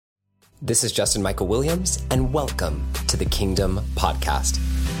This is Justin Michael Williams, and welcome to the Kingdom Podcast.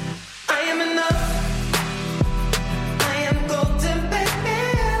 I am enough. I am golden, baby.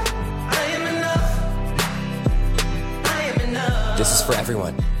 I am enough. I am enough. This is for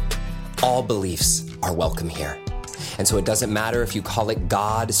everyone. All beliefs are welcome here. And so it doesn't matter if you call it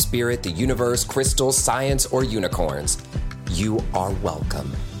God, spirit, the universe, crystals, science, or unicorns. You are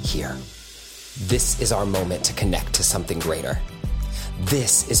welcome here. This is our moment to connect to something greater.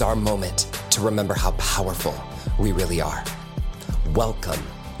 This is our moment to remember how powerful we really are. Welcome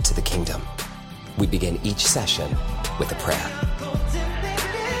to the kingdom. We begin each session with a prayer.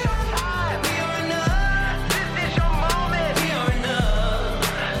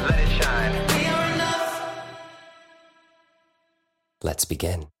 Let's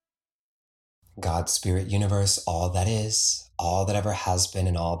begin. God, spirit, universe, all that is, all that ever has been,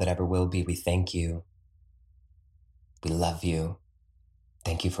 and all that ever will be, we thank you. We love you.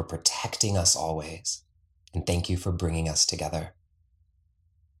 Thank you for protecting us always, and thank you for bringing us together.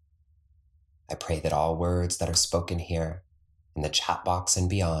 I pray that all words that are spoken here in the chat box and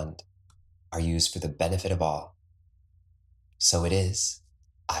beyond are used for the benefit of all. So it is.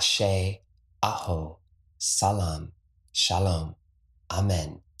 Ashe, Aho, Salam, Shalom,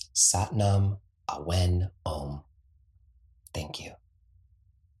 Amen, Satnam, Awen, Om. Thank you.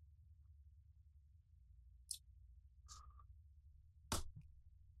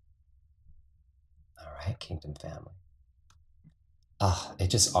 Kingdom family. It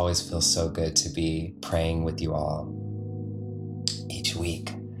just always feels so good to be praying with you all each week.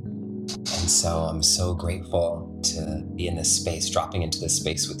 And so I'm so grateful to be in this space, dropping into this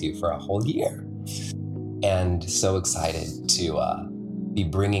space with you for a whole year. And so excited to be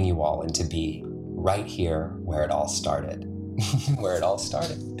bringing you all and to be right here where it all started. Where it all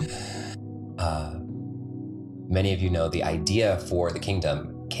started. Many of you know the idea for the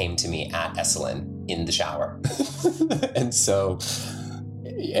kingdom came to me at Esalen in the shower. And so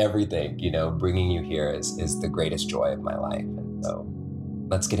everything, bringing you here is the greatest joy of my life. And so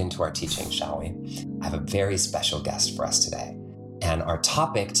let's get into our teaching, shall we? I have a very special guest for us today. And our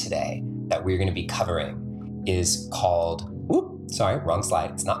topic today that we're going to be covering is called, wrong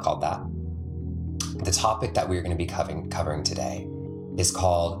slide. It's not called that. The topic that we're going to be covering today is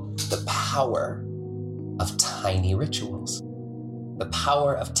called the power of tiny rituals. The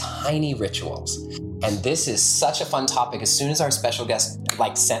power of tiny rituals. And this is such a fun topic. As soon as our special guest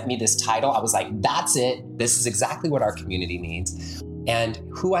sent me this title, I was like, that's it. This is exactly what our community needs. And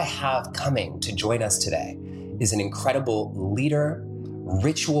who I have coming to join us today is an incredible leader,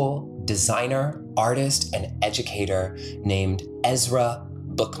 ritual designer, artist, and educator named Ezra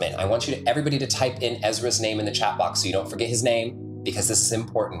Bookman. I want everybody to type in Ezra's name in the chat box so you don't forget his name, because this is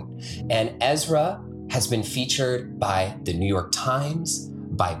important. And Ezra has been featured by the New York Times,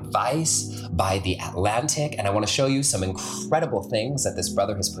 by Vice, by The Atlantic, and I want to show you some incredible things that this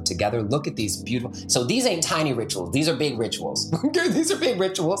brother has put together. Look at these beautiful, so these ain't tiny rituals, these are big rituals. These are big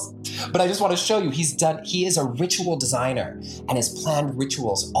rituals, but I just want to show you, he is a ritual designer and has planned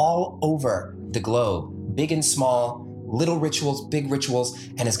rituals all over the globe, big and small, little rituals, big rituals,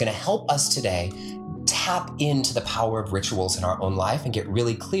 and is going to help us today tap into the power of rituals in our own life and get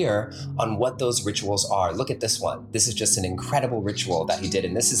really clear on what those rituals are. Look at this one. This is just an incredible ritual that he did.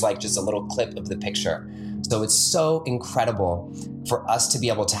 And this is just a little clip of the picture. So it's so incredible for us to be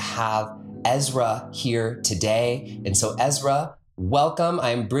able to have Ezra here today. And so Ezra, welcome.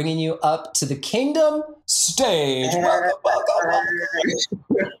 I'm bringing you up to the kingdom stage. Welcome.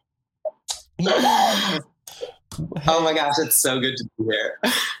 Yes. Oh my gosh, it's so good to be here.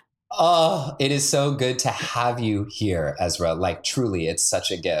 Oh, it is so good to have you here, Ezra. Truly, it's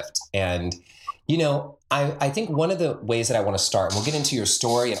such a gift. And, I think one of the ways that I want to start, and we'll get into your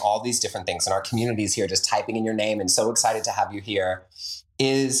story and all these different things, and our community's here just typing in your name and so excited to have you here,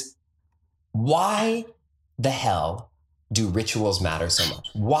 is why the hell do rituals matter so much?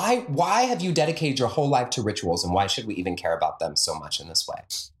 Why have you dedicated your whole life to rituals, and why should we even care about them so much in this way?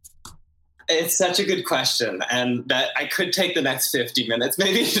 It's such a good question, and that I could take the next 50 minutes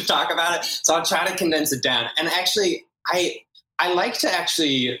maybe to talk about it. So I'll try to condense it down. And actually, I like to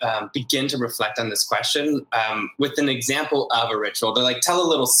actually begin to reflect on this question with an example of a ritual. To tell a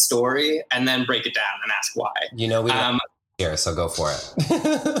little story and then break it down and ask why. We don't here, so go for it.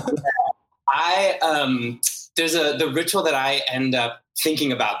 The ritual that I end up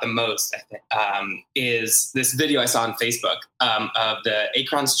thinking about the most, I think, is this video I saw on Facebook of the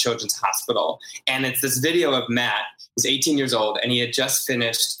Akron's Children's Hospital. And it's this video of Matt. He's 18 years old, and he had just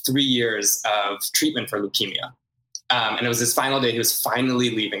finished 3 years of treatment for leukemia. And it was his final day. He was finally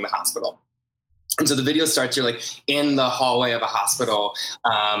leaving the hospital. And so the video starts, you're like in the hallway of a hospital,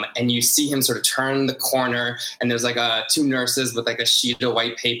 and you see him sort of turn the corner, and there's like two nurses with like a sheet of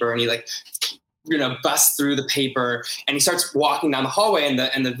white paper, and he like, busts through the paper, and he starts walking down the hallway,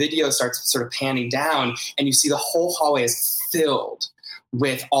 and the video starts sort of panning down, and you see the whole hallway is filled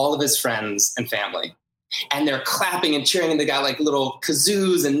with all of his friends and family. And they're clapping and cheering, and they got like little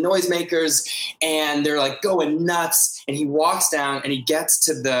kazoos and noisemakers, and they're like going nuts. And he walks down and he gets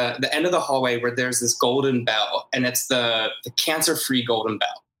to the end of the hallway where there's this golden bell, and it's the cancer-free golden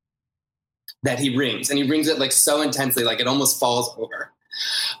bell that he rings. And he rings it like so intensely, like it almost falls over.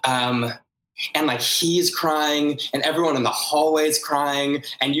 And like he's crying, and everyone in the hallway is crying,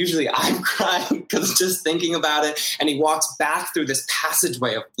 and usually I'm crying because just thinking about it. And he walks back through this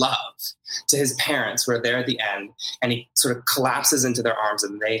passageway of love to his parents who are there at the end, and he sort of collapses into their arms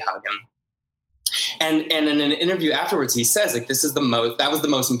and they hug him. And in an interview afterwards, he says, like, that was the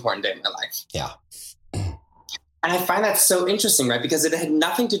most important day of my life. Yeah. And I find that so interesting, right? Because it had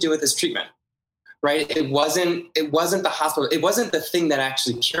nothing to do with his treatment, right? It wasn't the hospital. It wasn't the thing that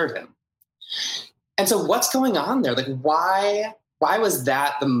actually cured him. And so what's going on there? Like, why was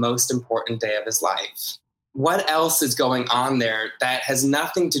that the most important day of his life? What else is going on there that has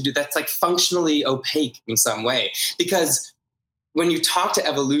nothing to do, that's like functionally opaque in some way? Because when you talk to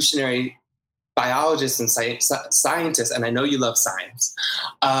evolutionary biologists and scientists, and I know you love science,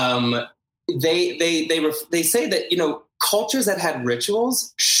 they say that, cultures that had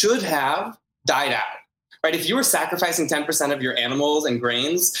rituals should have died out, right? If you were sacrificing 10% of your animals and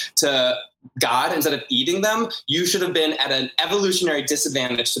grains to God instead of eating them, you should have been at an evolutionary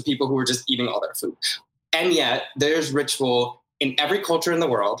disadvantage to people who were just eating all their food. And yet there's ritual in every culture in the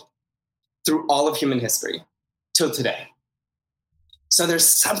world through all of human history till today. So there's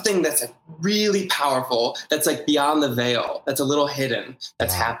something that's like really powerful, that's like beyond the veil, that's a little hidden,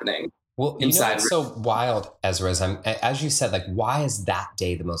 that's happening. Well, what's so wild, Ezra, is as you said, like, why is that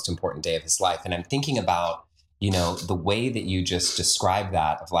day the most important day of his life? And I'm thinking about, the way that you just described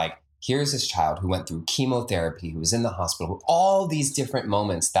that of like, here's this child who went through chemotherapy, who was in the hospital, all these different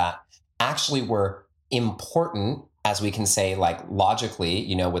moments that actually were important, as we can say, like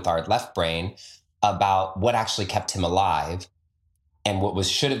logically, with our left brain, about what actually kept him alive and what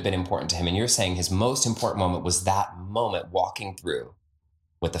should have been important to him. And you're saying his most important moment was that moment walking through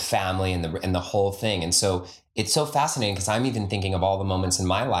with the family and the whole thing. And so it's so fascinating because I'm even thinking of all the moments in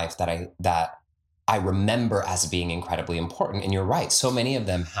my life that I remember as being incredibly important. And you're right. So many of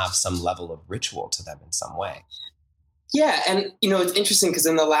them have some level of ritual to them in some way. Yeah. And, it's interesting because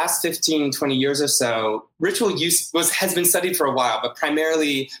in the last 15, 20 years or so, ritual use has been studied for a while, but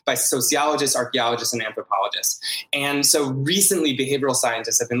primarily by sociologists, archaeologists, and anthropologists. And so recently, behavioral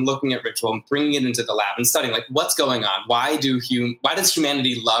scientists have been looking at ritual and bringing it into the lab and studying, like, what's going on? Why does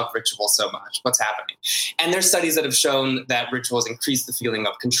humanity love ritual so much? What's happening? And there's studies that have shown that rituals increase the feeling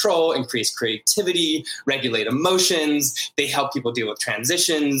of control, increase creativity, regulate emotions. They help people deal with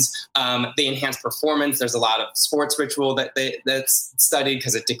transitions. They enhance performance. There's a lot of sports ritual that's studied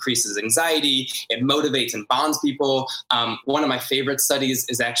because it decreases anxiety. It motivates and bonds people. One of my favorite studies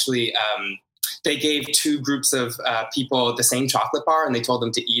is actually they gave two groups of people the same chocolate bar, and they told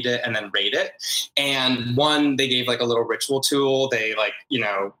them to eat it and then rate it. And one, they gave like a little ritual tool. They like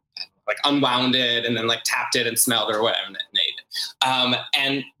unwound it and then like tapped it and smelled it or whatever and ate it.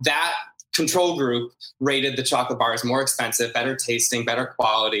 And that control group rated the chocolate bar as more expensive, better tasting, better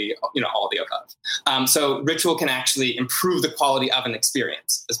quality, all the above. So ritual can actually improve the quality of an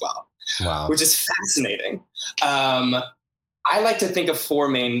experience as well. Wow. Which is fascinating. I like to think of four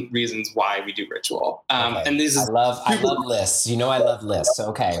main reasons why we do ritual. Okay. And these I love lists. I love lists.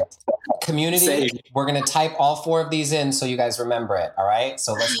 Okay. Community, Same. We're going to type all four of these in so you guys remember it. All right.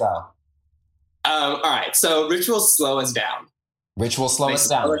 So let's go. All right. So rituals slow us down. Rituals slow us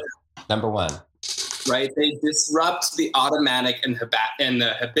down. Number one. Right. They disrupt the automatic and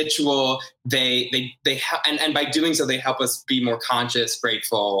the habitual. And by doing so, they help us be more conscious,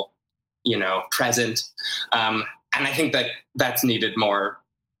 grateful, present. And I think that that's needed more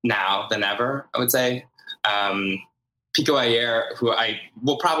now than ever, I would say. Pico Iyer, who I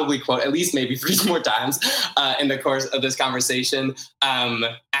will probably quote at least maybe 3 more times in the course of this conversation,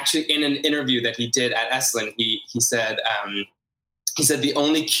 actually in an interview that he did at Esalen, he said, the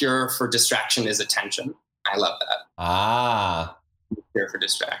only cure for distraction is attention. I love that. The cure for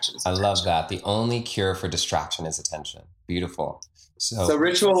distraction is attention. I love that. The only cure for distraction is attention. Beautiful. So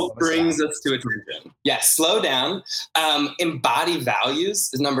ritual brings us to attention. Yes, slow down. Embody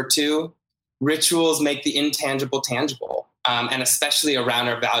values is number 2. Rituals make the intangible tangible, and especially around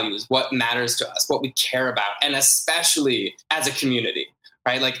our values, what matters to us, what we care about, and especially as a community,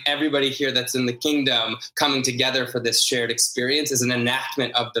 right? Like everybody here that's in the kingdom coming together for this shared experience is an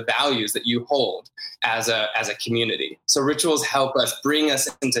enactment of the values that you hold as a community. So rituals help us bring us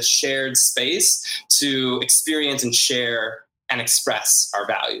into shared space to experience and share and express our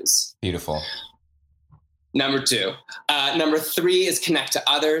values. Beautiful. Number 2. Number 3 is connect to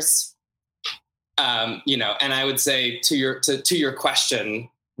others. And I would say to your question,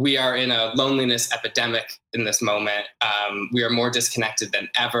 we are in a loneliness epidemic in this moment. We are more disconnected than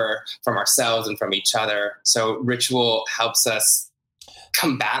ever from ourselves and from each other. So ritual helps us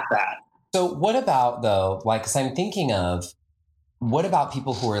combat that. So what about, though, like, 'cause I'm thinking of, what about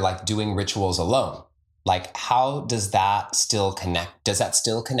people who are like doing rituals alone? Like, how does that still connect? Does that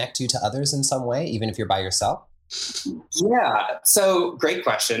still connect you to others in some way, even if you're by yourself? Yeah. So great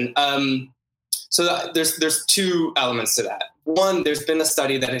question. So there's 2 elements to that. One, there's been a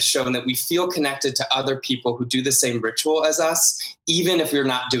study that has shown that we feel connected to other people who do the same ritual as us, even if we're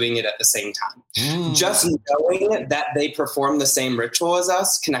not doing it at the same time. Just knowing that they perform the same ritual as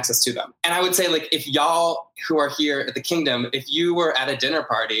us connects us to them. And I would say, like, if y'all who are here at the kingdom, if you were at a dinner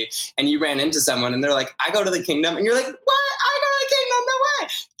party and you ran into someone and they're like, I go to the kingdom, and you're like, what? I go to the kingdom? No way.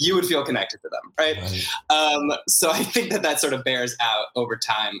 You would feel connected to them, right? So I think that sort of bears out over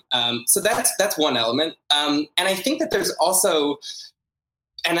time. So that's one element. And I think that there's also,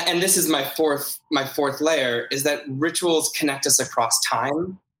 and this is my fourth layer, is that rituals connect us across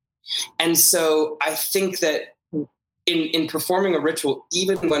time. And so I think that in performing a ritual,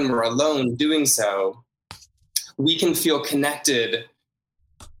 even when we're alone doing so, we can feel connected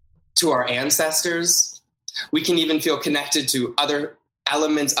to our ancestors. We can even feel connected to other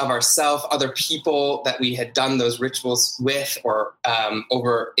elements of ourselves, other people that we had done those rituals with or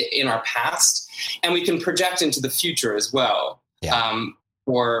over in our past. And we can project into the future as well. Yeah.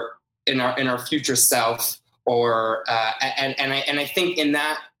 Or in our future self, or and I think in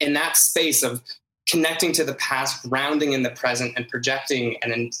that space of connecting to the past, grounding in the present, and projecting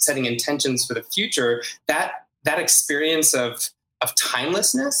and then setting intentions for the future, that experience of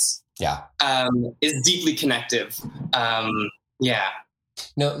timelessness, is deeply connective.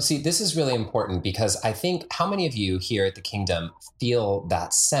 No, see, this is really important, because I think, how many of you here at the Kingdom feel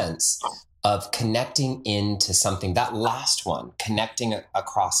that sense of connecting into something, that last one, connecting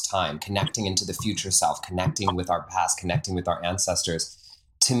across time, connecting into the future self, connecting with our past, connecting with our ancestors?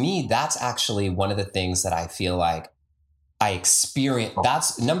 To me, that's actually one of the things that I feel like I experience.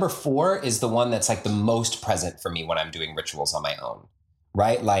 That's number 4 is the one that's like the most present for me when I'm doing rituals on my own,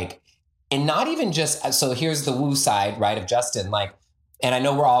 right? Like, and not even just, so here's the woo side, right, of Justin, like, and I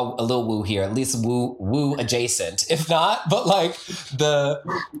know we're all a little woo here, at least woo adjacent, if not, but like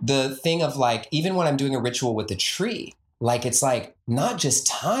the thing of like, even when I'm doing a ritual with the tree, like, it's like not just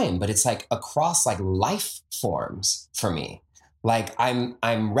time, but it's like across like life forms for me. Like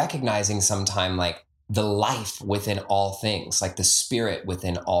I'm recognizing sometime like the life within all things, like the spirit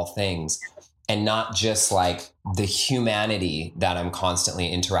within all things, and not just like the humanity that I'm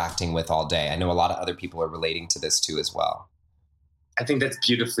constantly interacting with all day. I know a lot of other people are relating to this too as well. I think that's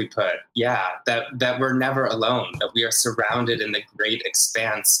beautifully put. Yeah, that we're never alone, that we are surrounded in the great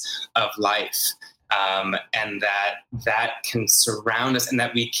expanse of life, and that can surround us, and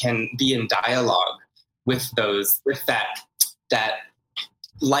that we can be in dialogue with that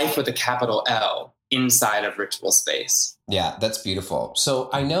life with a capital L inside of ritual space. Yeah, that's beautiful. So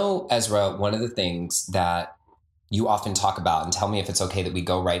I know, Ezra, one of the things that you often talk about, and tell me if it's okay that we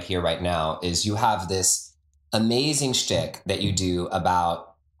go right here, right now, is you have this amazing shtick that you do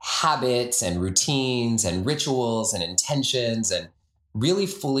about habits and routines and rituals and intentions, and really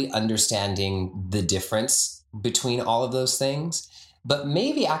fully understanding the difference between all of those things. But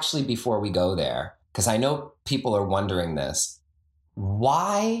maybe actually before we go there, because I know people are wondering this,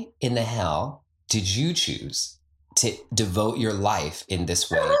 why in the hell did you choose to devote your life in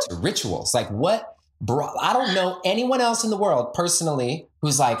this way to rituals? Like, what brought, I don't know anyone else in the world personally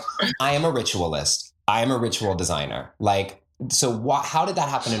who's like, I am a ritualist, I am a ritual designer. Like, so how did that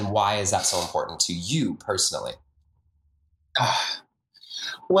happen, and why is that so important to you personally?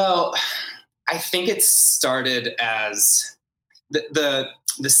 Well, I think it started as the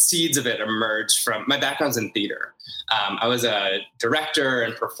seeds of it emerged from my background's in theater. I was a director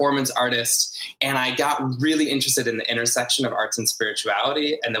and performance artist, and I got really interested in the intersection of arts and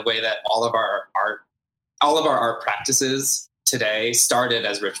spirituality, and the way that all of our art practices today started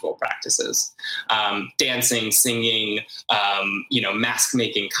as ritual practices. Dancing, singing, mask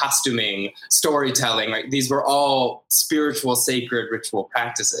making, costuming, storytelling, right? These were all spiritual, sacred ritual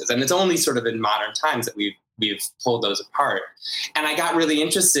practices. And it's only sort of in modern times that we've pulled those apart. And I got really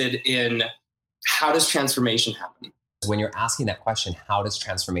interested in, how does transformation happen? When you're asking that question, how does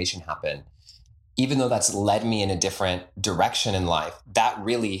transformation happen? Even though that's led me in a different direction in life, that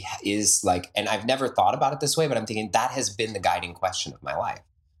really is like, and I've never thought about it this way, but I'm thinking that has been the guiding question of my life.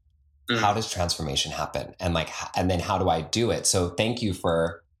 How does transformation happen? And like, and then how do I do it? So thank you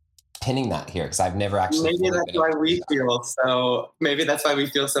for pinning that here, because I've never actually. Maybe that's why we feel so. Maybe that's why we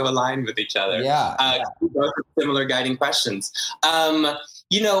feel so aligned with each other. Yeah. We both have similar guiding questions.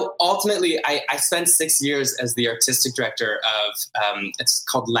 Ultimately, I spent 6 years as the artistic director of, it's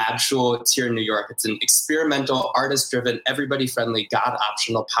called Labshul. It's here in New York. It's an experimental, artist-driven, everybody-friendly,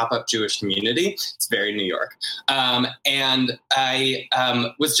 God-optional pop-up Jewish community. It's very New York. And I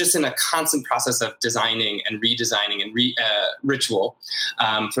was just in a constant process of designing and redesigning and ritual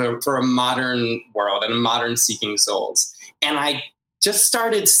for a modern world and a modern seeking souls. And I just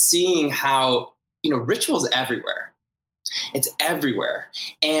started seeing how, ritual's everywhere. It's everywhere.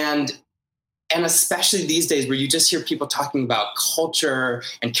 And especially these days where you just hear people talking about culture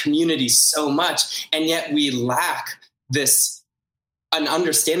and community so much, and yet we lack an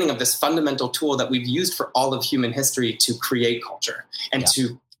understanding of this fundamental tool that we've used for all of human history to create culture and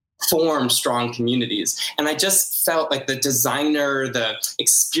to form strong communities. And I just felt like the designer, the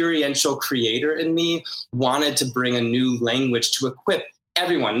experiential creator in me wanted to bring a new language to equip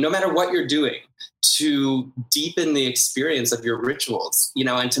everyone, no matter what you're doing, to deepen the experience of your rituals,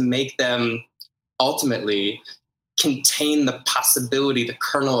 and to make them ultimately contain the possibility, the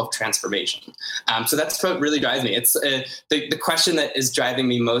kernel of transformation. So that's what really drives me. It's the question that is driving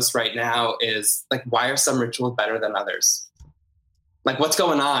me most right now is like, why are some rituals better than others? Like, what's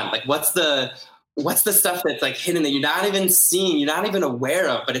going on? Like, what's the stuff that's like hidden that you're not even seeing, you're not even aware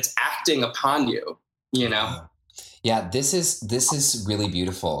of, but it's acting upon you, Yeah, this is really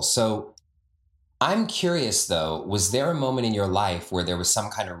beautiful. So I'm curious though, was there a moment in your life where there was some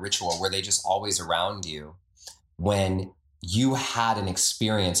kind of ritual? Were they just always around you when you had an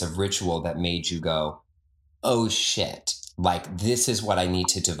experience of ritual that made you go, oh shit, like this is what I need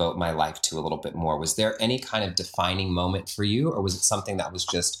to devote my life to a little bit more? Was there any kind of defining moment for you, or was it something that was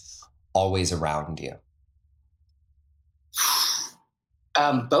just always around you?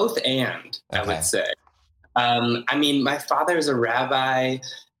 Both and, I would say. My father is a rabbi.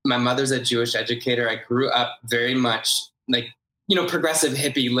 My mother's a Jewish educator. I grew up very much like, progressive,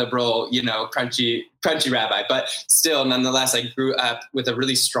 hippie, liberal, crunchy rabbi. But still, nonetheless, I grew up with a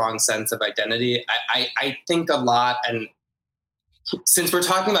really strong sense of identity. I think a lot, and since we're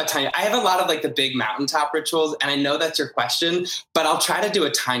talking about tiny, I have a lot of like the big mountaintop rituals, and I know that's your question, but I'll try to do a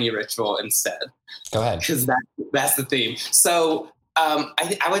tiny ritual instead. Go ahead. Because that's the theme. So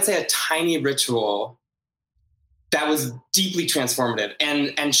I would say a tiny ritual that was deeply transformative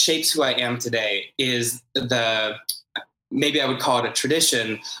and shapes who I am today is maybe I would call it a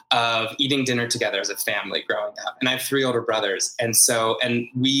tradition of eating dinner together as a family growing up. And I have 3 older brothers. And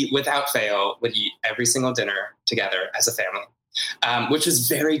we, without fail, would eat every single dinner together as a family, which was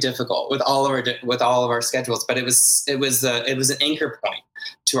very difficult with all of our schedules. But it was an anchor point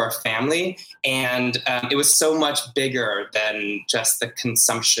to our family. And it was so much bigger than just the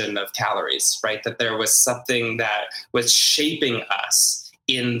consumption of calories, right? That there was something that was shaping us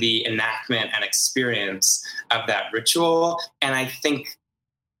in the enactment and experience of that ritual. And I think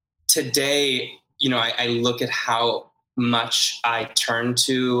today, I look at how much I turn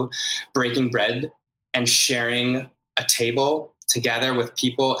to breaking bread and sharing a table together with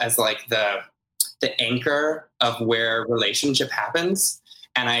people as like the anchor of where relationship happens.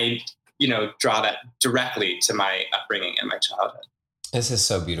 And I, draw that directly to my upbringing and my childhood. This is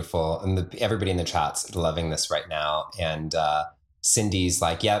so beautiful. And everybody in the chat's loving this right now. And Cindy's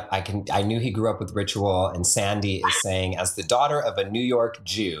like, yeah, I knew he grew up with ritual. And Sandy is saying, as the daughter of a New York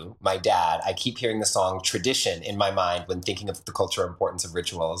Jew, my dad, I keep hearing the song Tradition in my mind when thinking of the cultural importance of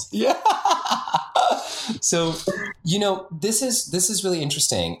rituals. Yeah. So, this is really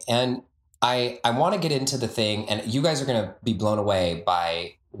interesting. And I want to get into the thing, and you guys are going to be blown away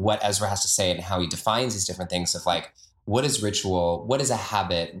by what Ezra has to say and how he defines these different things of like, what is ritual? What is a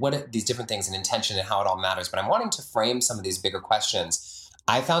habit? What are these different things and intention and how it all matters? But I'm wanting to frame some of these bigger questions.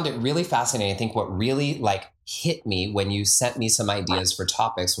 I found it really fascinating. I think what really like hit me when you sent me some ideas for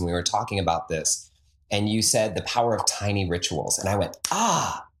topics when we were talking about this, and you said the power of tiny rituals. And I went,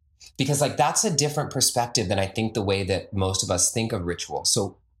 because like that's a different perspective than I think the way that most of us think of ritual.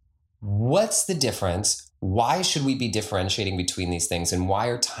 So what's the difference? Why should we be differentiating between these things? And why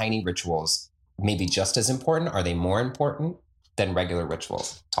are tiny rituals maybe just as important? Are they more important than regular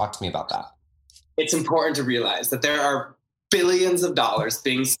rituals? Talk to me about that. It's important to realize that there are billions of dollars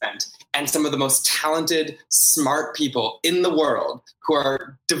being spent and some of the most talented, smart people in the world who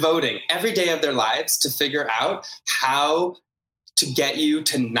are devoting every day of their lives to figure out how to get you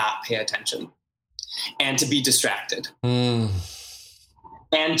to not pay attention and to be distracted and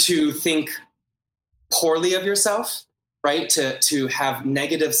to think poorly of yourself, right? To have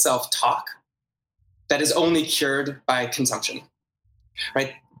negative self-talk that is only cured by consumption,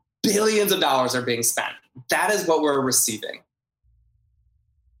 right? Billions of dollars are being spent. That is what we're receiving.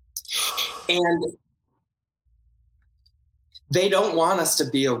 And they don't want us to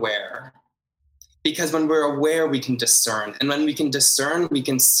be aware, because when we're aware, we can discern. And when we can discern, we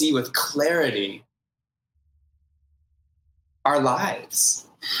can see with clarity our lives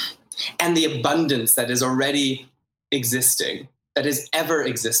and the abundance that is already existing, that is ever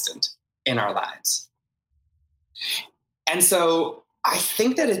existent in our lives. And so I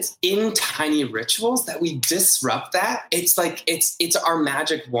think that it's in tiny rituals that we disrupt that. It's like it's our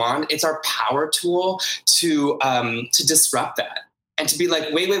magic wand. It's our power tool to disrupt that and to be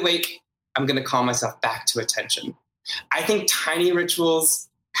like, wait. I'm going to call myself back to attention. I think tiny rituals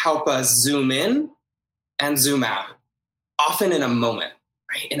help us zoom in and zoom out, often in a moment,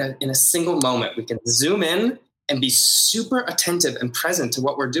 right? In a single moment, we can zoom in and be super attentive and present to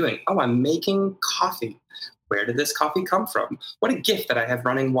what we're doing. Oh, I'm making coffee. Where did this coffee come from? What a gift that I have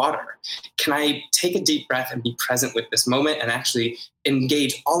running water. Can I take a deep breath and be present with this moment and actually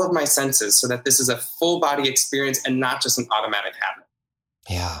engage all of my senses so that this is a full body experience and not just an automatic habit?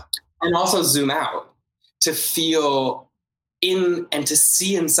 Yeah. And also zoom out to feel in and to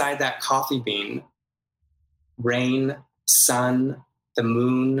see inside that coffee bean, rain, sun, the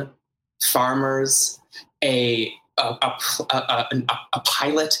moon, farmers, a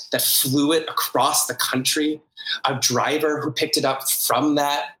pilot that flew it across the country, a driver who picked it up from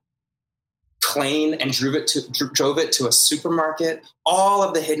that plane and drove it to a supermarket, all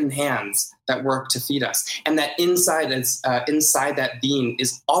of the hidden hands that work to feed us. And that inside that being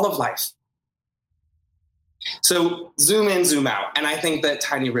is all of life. So zoom in, zoom out. And I think that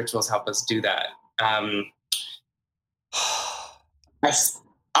tiny rituals help us do that.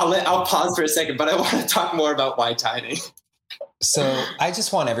 I'll pause for a second, but I want to talk more about why tiny. So I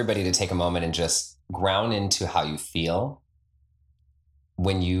just want everybody to take a moment and just ground into how you feel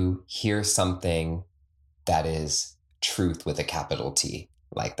when you hear something that is truth with a capital T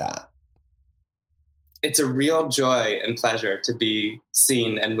like that. It's a real joy and pleasure to be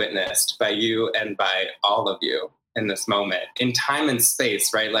seen and witnessed by you and by all of you in this moment, in time and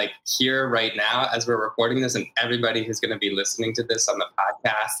space, right? Like here right now, as we're recording this, and everybody who's going to be listening to this on the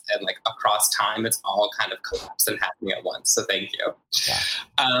podcast and like across time, it's all kind of collapsed and happening at once. So thank you. Yeah.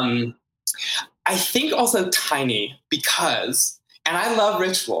 I think also tiny because, and I love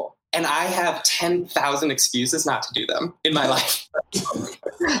ritual, and I have 10,000 excuses not to do them in my life.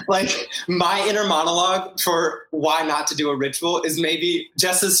 Like my inner monologue for why not to do a ritual is maybe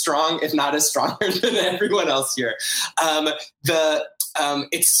just as strong, if not as stronger than everyone else here.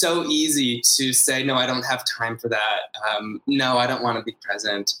 It's so easy to say, no, I don't have time for that. No, I don't want to be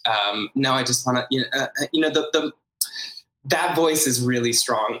present. No, I just want to, that voice is really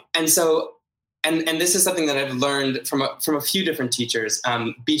strong. And so, and this is something that I've learned from a few different teachers.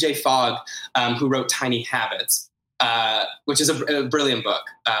 BJ Fogg, who wrote Tiny Habits, which is a brilliant book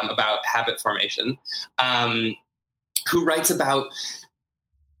about habit formation, who writes about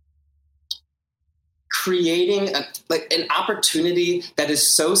creating an opportunity that is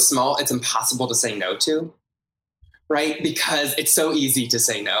so small it's impossible to say no to, right? Because it's so easy to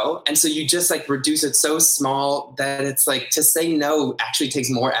say no. And so you just like reduce it so small that it's like to say no actually takes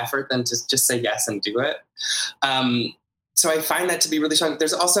more effort than to just say yes and do it. So I find that to be really strong.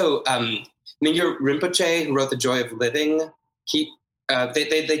 There's also Mingyur Rinpoche, who wrote The Joy of Living.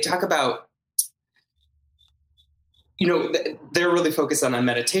 They talk about, they're really focused on a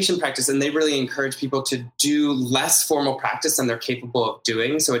meditation practice, and they really encourage people to do less formal practice than they're capable of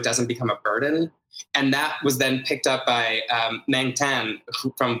doing so it doesn't become a burden. And that was then picked up by Meng Tan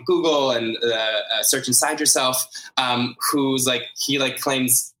from Google and Search Inside Yourself, who's like, he like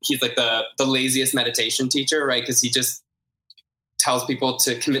claims he's like the laziest meditation teacher, right? Because he just tells people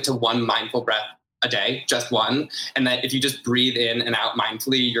to commit to one mindful breath a day, just one. And that if you just breathe in and out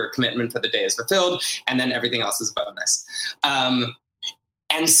mindfully, your commitment for the day is fulfilled. And then everything else is bonus.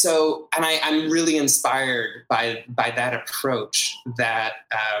 And so, and I'm really inspired by that approach that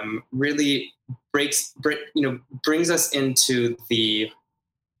really brings us into the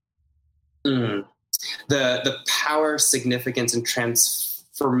power, significance, and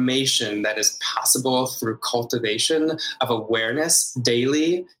transformation that is possible through cultivation of awareness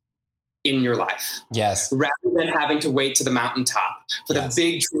daily in your life. Yes. Rather than having to wait to the mountaintop for the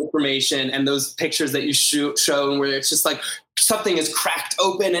big transformation and those pictures that you show where it's just like something is cracked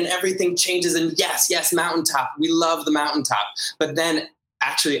open and everything changes. And yes, mountaintop. We love the mountaintop. But then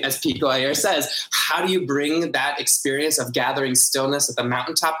actually, as Pico Iyer says, how do you bring that experience of gathering stillness at the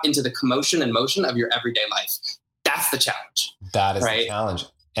mountaintop into the commotion and motion of your everyday life? That's the challenge. That is the challenge.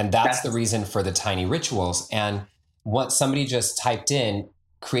 And that's the reason for the tiny rituals. And what somebody just typed in,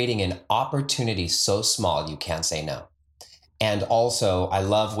 creating an opportunity so small you can't say no. And also, I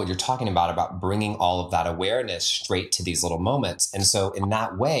love what you're talking about bringing all of that awareness straight to these little moments. And so in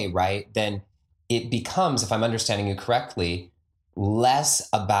that way, right, then it becomes, if I'm understanding you correctly, less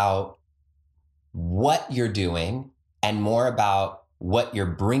about what you're doing and more about what you're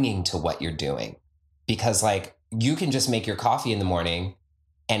bringing to what you're doing. Because like, you can just make your coffee in the morning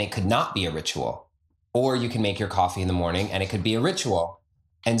and it could not be a ritual. Or you can make your coffee in the morning and it could be a ritual.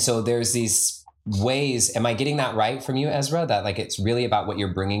 And so there's these ways, am I getting that right from you, Ezra? That like, it's really about what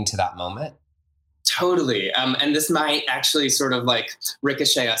you're bringing to that moment? Totally. And this might actually sort of like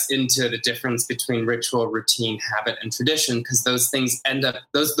ricochet us into the difference between ritual, routine, habit, and tradition, because those things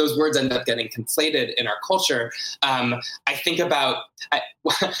those words end up getting conflated in our culture. I think about, I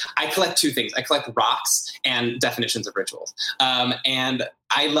collect two things. I collect rocks and definitions of rituals. And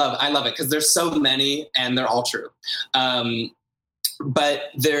I love it because there's so many and they're all true. But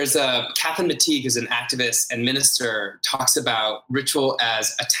there's Catherine McTeague, who's an activist and minister, talks about ritual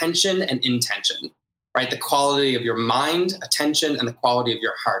as attention and intention, right? The quality of your mind, attention, and the quality of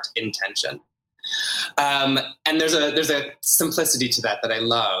your heart, intention. And there's a simplicity to that I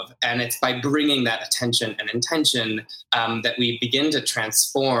love. And it's by bringing that attention and intention that we begin to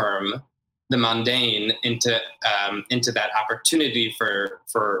transform the mundane into that opportunity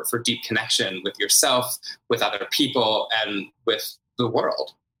for deep connection with yourself, with other people, and with the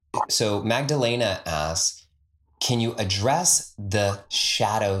world. So Magdalena asks, can you address the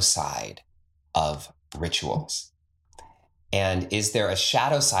shadow side of rituals? And is there a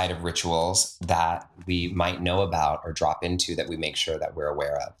shadow side of rituals that we might know about or drop into that we make sure that we're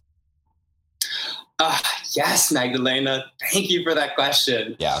aware of? Yes, Magdalena. Thank you for that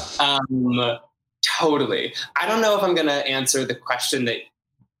question. Yeah. Totally. I don't know if I'm going to answer the question that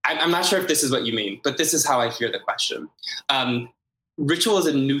I'm not sure if this is what you mean, but this is how I hear the question. Ritual is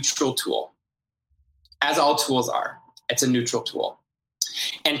a neutral tool, as all tools are. It's a neutral tool,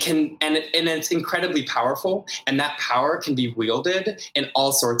 and it's incredibly powerful. And that power can be wielded in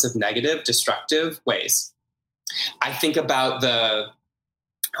all sorts of negative, destructive ways. I think about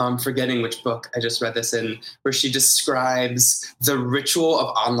I'm forgetting which book I just read this in, where she describes the ritual of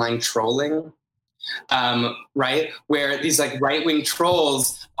online trolling. Right, where these like right-wing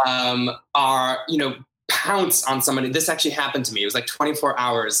trolls are, pounce on somebody. This actually happened to me. It was like 24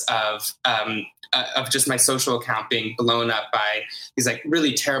 hours of just my social account being blown up by these like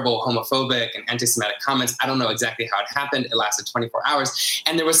really terrible homophobic and anti-Semitic comments. I don't know exactly how it happened. It lasted 24 hours.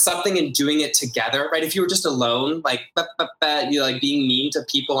 And there was something in doing it together, right? If you were just alone, like, like being mean to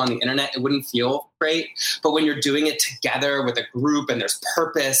people on the internet, it wouldn't feel great. But when you're doing it together with a group and there's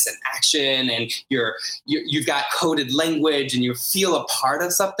purpose and action and you've got coded language and you feel a part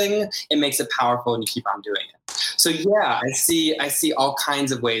of something, it makes it powerful and you keep on doing it. So yeah, I see all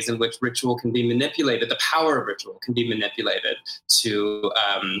kinds of ways in which ritual can be manipulated. The power of ritual can be manipulated to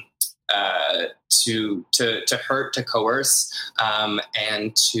hurt, to coerce, and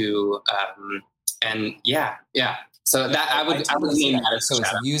yeah. So that I would mean that. So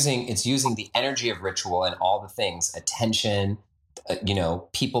it's using the energy of ritual and all the things, attention,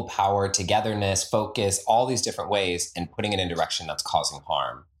 people power, togetherness, focus, all these different ways, and putting it in a direction that's causing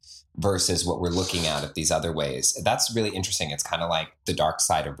harm versus what we're looking at these other ways. That's really interesting. It's kind of like the dark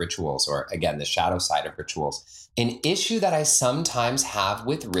side of rituals, or again, the shadow side of rituals. An issue that I sometimes have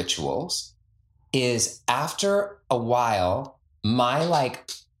with rituals is after a while, my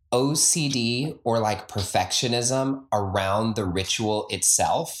like OCD or like perfectionism around the ritual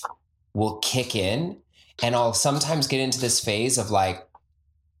itself will kick in. And I'll sometimes get into this phase of like,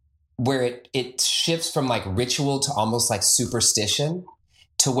 where it shifts from like ritual to almost like superstition,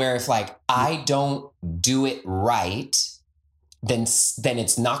 to where if like I don't do it right, then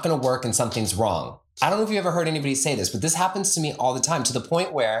it's not going to work and something's wrong. I don't know if you ever heard anybody say this, but this happens to me all the time, to the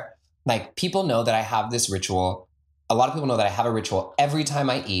point where like people know that I have this ritual. A lot of people know that I have a ritual. Every time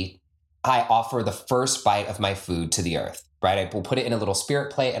I eat, I offer the first bite of my food to the earth, right? I will put it in a little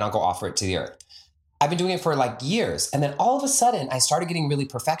spirit plate and I'll go offer it to the earth. I've been doing it for like years. And then all of a sudden I started getting really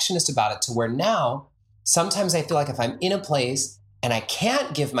perfectionist about it, to where now sometimes I feel like if I'm in a place and I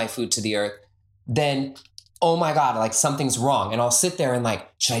can't give my food to the earth, then oh my God, like something's wrong. And I'll sit there and like,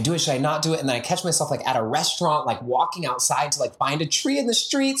 should I do it? Should I not do it? And then I catch myself like at a restaurant, like walking outside to like find a tree in the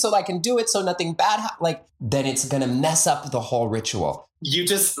street so that I can do it so nothing bad, like then it's going to mess up the whole ritual.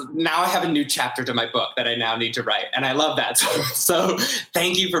 Now I have a new chapter to my book that I now need to write. And I love that. So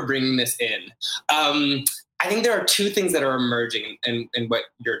thank you for bringing this in. I think there are two things that are emerging in what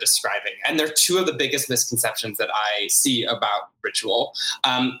you're describing. And they're two of the biggest misconceptions that I see about ritual.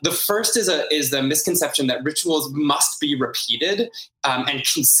 The first is the misconception that rituals must be repeated and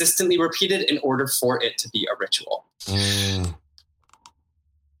consistently repeated in order for it to be a ritual.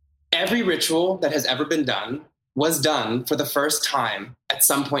 Every ritual that has ever been done was done for the first time at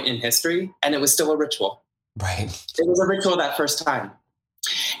some point in history, and it was still a ritual. Right. It was a ritual that first time.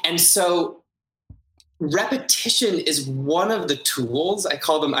 And so repetition is one of the tools. I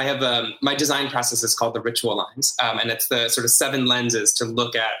call them, my design process is called the ritual lines. And it's the sort of 7 lenses to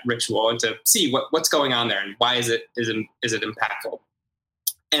look at ritual and to see what's going on there and why is it impactful.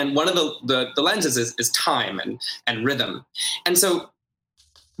 And one of the lenses is time and rhythm. And so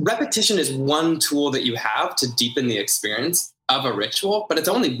repetition is one tool that you have to deepen the experience of a ritual, but it's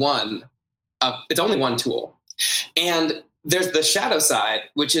only one tool. And there's the shadow side,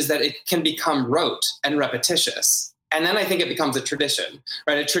 which is that it can become rote and repetitious. And then I think it becomes a tradition,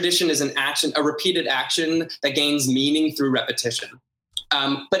 right? A tradition is an action, a repeated action that gains meaning through repetition.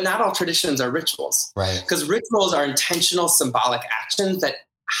 But not all traditions are rituals, right? Because rituals are intentional symbolic actions that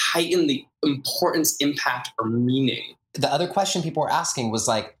heighten the importance, impact, or meaning. The other question people were asking was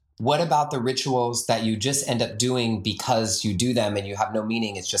like, what about the rituals that you just end up doing because you do them and you have no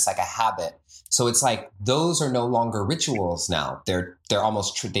meaning? It's just like a habit. So it's like, those are no longer rituals now. They're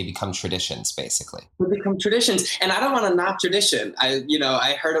almost, they become traditions, basically. They become traditions. And I don't want to knock tradition.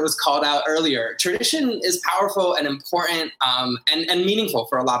 I heard it was called out earlier. Tradition is powerful and important and meaningful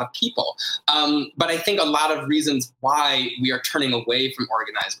for a lot of people. But I think a lot of reasons why we are turning away from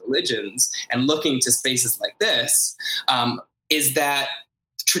organized religions and looking to spaces like this is that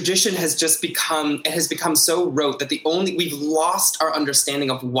tradition has become so rote that we've lost our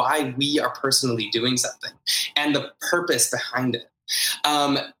understanding of why we are personally doing something and the purpose behind it.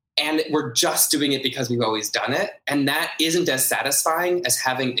 And we're just doing it because we've always done it. And that isn't as satisfying as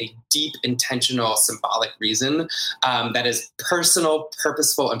having a deep, intentional, symbolic reason that is personal,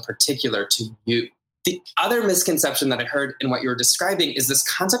 purposeful, and particular to you. The other misconception that I heard in what you were describing is this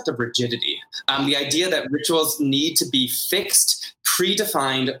concept of rigidity. The idea that rituals need to be fixed,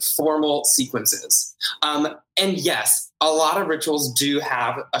 predefined, formal sequences. And yes, a lot of rituals do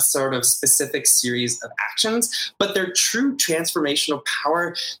have a sort of specific series of actions, but their true transformational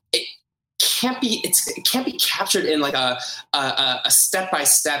power, it can't be captured in like a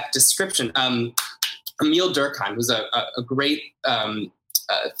step-by-step description. Emil Durkheim, who's a great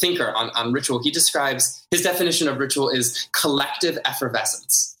thinker on ritual, he describes, his definition of ritual is collective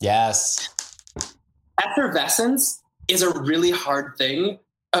effervescence. Yes. Effervescence is a really hard thing.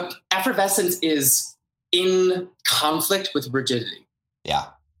 Effervescence is in conflict with rigidity. Yeah.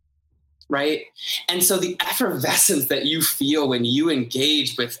 Right? And so the effervescence that you feel when you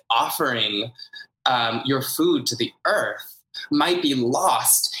engage with offering your food to the earth might be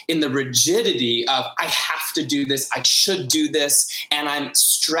lost in the rigidity of, I have to do this, I should do this, and I'm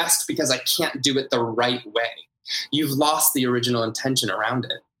stressed because I can't do it the right way. You've lost the original intention around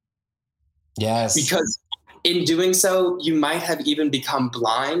it. Yes. Because in doing so, you might have even become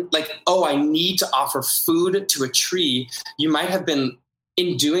blind. Like, oh, I need to offer food to a tree. You might have been,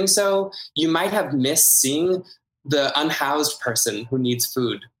 in doing so, you might have missed seeing the unhoused person who needs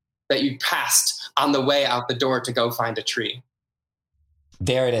food that you passed on the way out the door to go find a tree.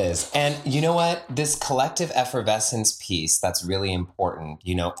 There it is. And you know what? This collective effervescence piece, that's really important.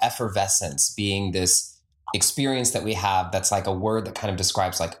 Effervescence being this experience that we have that's like a word that kind of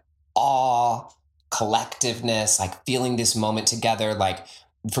describes like awe, collectiveness, like feeling this moment together. Like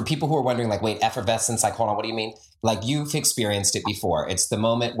for people who are wondering, like, wait, effervescence, like, hold on, what do you mean? Like you've experienced it before. It's the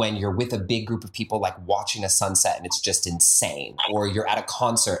moment when you're with a big group of people, like watching a sunset and it's just insane. Or you're at a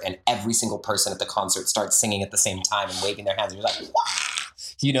concert and every single person at the concert starts singing at the same time and waving their hands. And you're like, wow!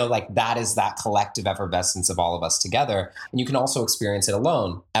 Like that is that collective effervescence of all of us together. And you can also experience it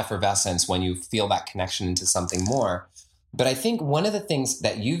alone, effervescence, when you feel that connection into something more. But I think one of the things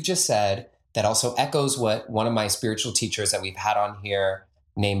that you've just said that also echoes what one of my spiritual teachers that we've had on here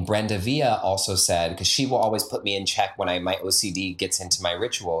named Brenda Villa also said, because she will always put me in check when my OCD gets into my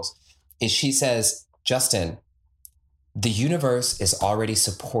rituals, is she says, Justin, the universe is already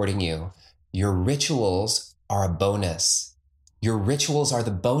supporting you. Your rituals are a bonus. Your rituals are the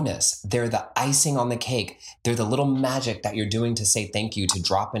bonus. They're the icing on the cake. They're the little magic that you're doing to say thank you, to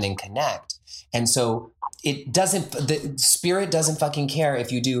drop in and connect. And so it doesn't, the spirit doesn't fucking care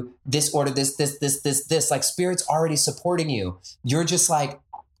if you do this order, this. Like, spirit's already supporting you. You're just like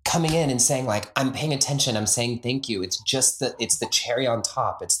coming in and saying like, I'm paying attention. I'm saying thank you. It's the cherry on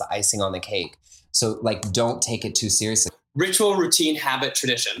top. It's the icing on the cake. So like, don't take it too seriously. Ritual, routine, habit,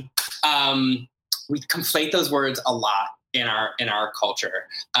 tradition. We conflate those words a lot in our culture.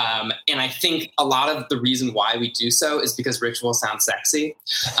 And I think a lot of the reason why we do so is because ritual sounds sexy.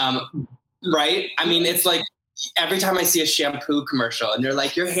 Right? I mean, it's like every time I see a shampoo commercial and they're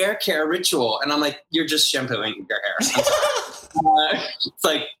like, your hair care ritual. And I'm like, you're just shampooing your hair. It's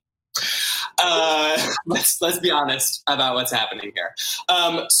like, let's be honest about what's happening here.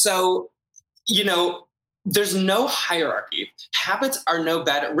 So, you know, there's no hierarchy. Habits are no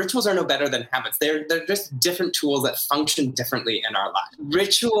better. Rituals are no better than habits. They're just different tools that function differently in our lives.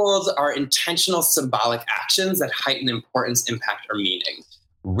 Rituals are intentional symbolic actions that heighten importance, impact, or meaning.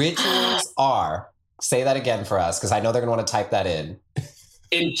 Rituals are, say that again for us, because I know they're going to want to type that in.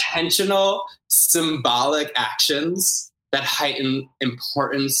 Intentional symbolic actions that heighten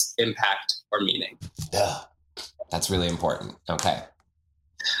importance, impact, or meaning. Ugh. That's really important. Okay.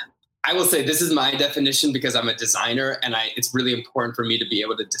 I will say this is my definition because I'm a designer and it's really important for me to be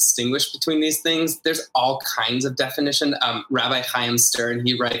able to distinguish between these things. There's all kinds of definition. Rabbi Chaim Stern,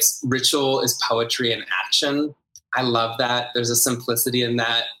 he writes, ritual is poetry in action. I love that. There's a simplicity in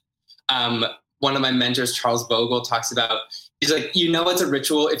that. One of my mentors, Charles Vogel, talks about, he's like, you know, it's a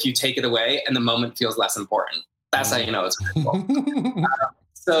ritual if you take it away and the moment feels less important. That's how you know it's a ritual.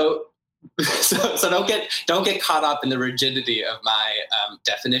 So don't get caught up in the rigidity of my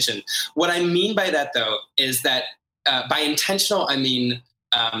definition. What I mean by that, though, is that by intentional, I mean,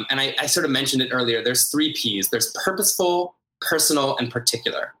 and I sort of mentioned it earlier, there's 3 Ps. There's purposeful, personal, and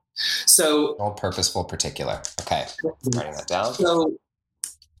particular. So all purposeful, particular. Okay. Writing that down.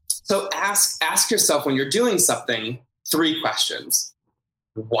 So ask yourself when you're doing something 3 questions.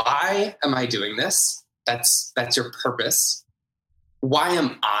 Why am I doing this? That's your purpose. Why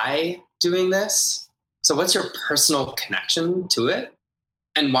am I doing this? So what's your personal connection to it?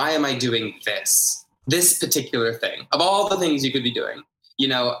 And why am I doing this particular thing? Of all the things you could be doing, you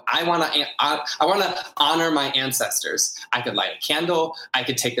know, I want to honor my ancestors. I could light a candle. I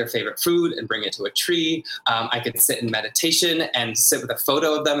could take their favorite food and bring it to a tree. I could sit in meditation and sit with a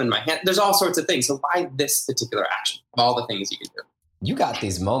photo of them in my hand. There's all sorts of things. So why this particular action of all the things you can do? You got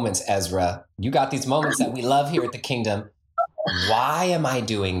these moments, Ezra. You got these moments that we love here at the Kingdom. Why am I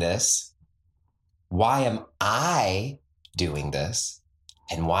doing this? Why am I doing this?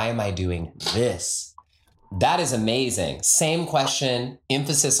 And why am I doing this? That is amazing. Same question,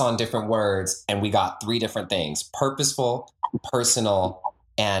 emphasis on different words, and we got 3 different things: purposeful, personal,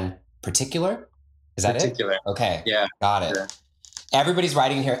 and particular. Is that particular? It? Okay. Yeah. Got it. Yeah. Everybody's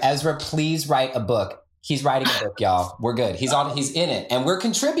writing here. Ezra, please write a book. He's writing a book, y'all. We're good. He's in it. And we're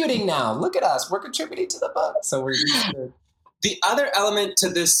contributing now. Look at us. We're contributing to the book. So we're good. The other element to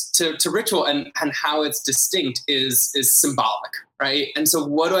this, to ritual and how it's distinct is symbolic, right? And so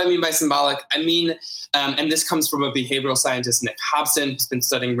what do I mean by symbolic? I mean, and this comes from a behavioral scientist, Nick Hobson, who's been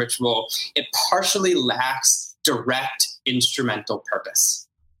studying ritual. It partially lacks direct instrumental purpose,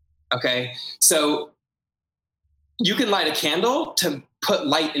 okay? So you can light a candle to put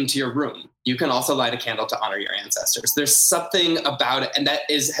light into your room. You can also light a candle to honor your ancestors. There's something about it, and that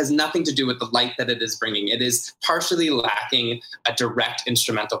has nothing to do with the light that it is bringing. It is partially lacking a direct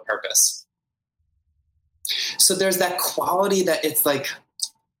instrumental purpose. So there's that quality that it's like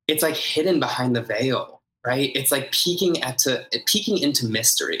hidden behind the veil, right? It's like peeking into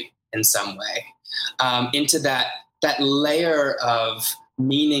mystery in some way, into that layer of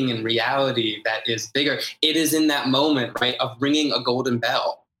meaning and reality that is bigger. It is in that moment, right, of ringing a golden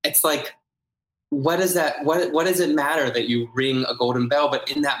bell. It's like, what is that? What does it matter that you ring a golden bell? But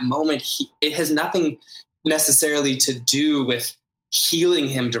in that moment, it has nothing necessarily to do with healing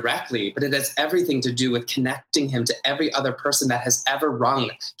him directly, but it has everything to do with connecting him to every other person that has ever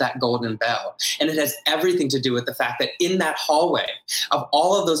rung that golden bell. And it has everything to do with the fact that in that hallway of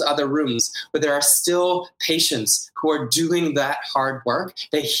all of those other rooms where there are still patients who are doing that hard work,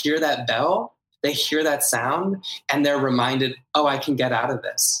 they hear that bell, they hear that sound, and they're reminded, oh, I can get out of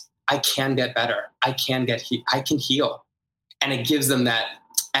this. I can get better. I can heal. And it gives them that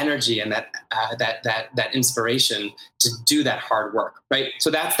energy and that inspiration to do that hard work, right? So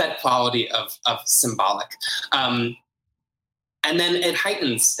that's that quality of symbolic. And then it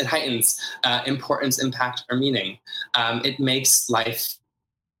heightens importance, impact, or meaning. It makes life,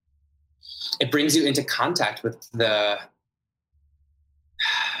 it brings you into contact with the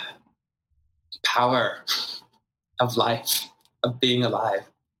power of life, of being alive.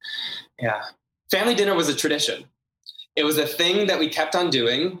 Yeah. family dinner was a tradition. It was a thing that we kept on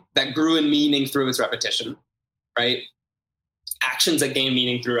doing that grew in meaning through its repetition, right? Actions that gain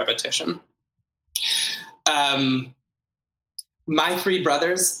meaning through repetition. My three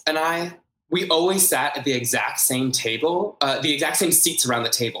brothers and I, we always sat at the exact same table, the exact same seats around the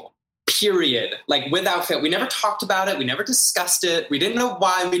table, period. Like without fail. We never talked about it. We never discussed it. We didn't know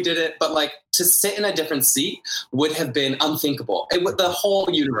why we did it, but like to sit in a different seat would have been unthinkable. The whole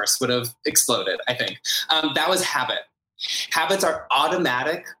universe would have exploded, I think. That was habit. Habits are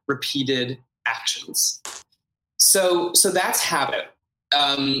automatic, repeated actions. So that's habit.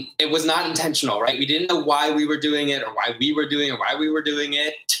 It was not intentional, right? We didn't know why we were doing it or why we were doing it or why we were doing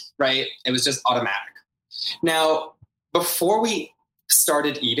it, right? It was just automatic. Now, before we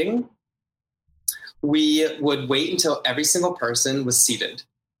started eating, we would wait until every single person was seated,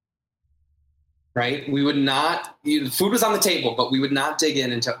 right? We would not, food was on the table, but we would not dig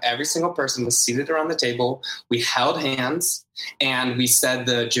in until every single person was seated around the table. We held hands and we said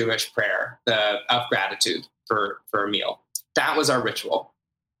the Jewish prayer of gratitude for a meal. That was our ritual.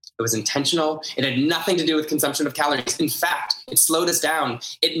 It was intentional. It had nothing to do with consumption of calories. In fact, it slowed us down.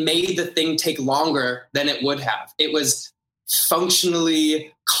 It made the thing take longer than it would have. It was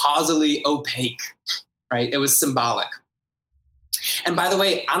functionally, causally opaque, right? It was symbolic. And by the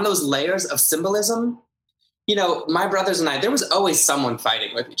way, on those layers of symbolism, my brothers and I, there was always someone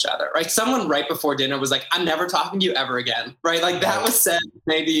fighting with each other, right? Someone right before dinner was like, I'm never talking to you ever again, right? Like that was said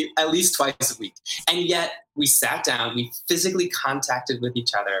maybe at least twice a week. And yet we sat down, we physically contacted with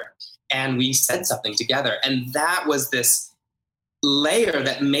each other, and we said something together. And that was this layer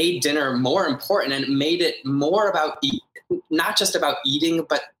that made dinner more important and made it more about not just about eating,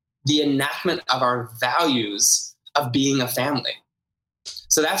 but the enactment of our values of being a family.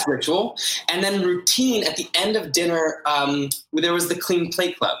 So that's ritual. And then routine at the end of dinner, there was the clean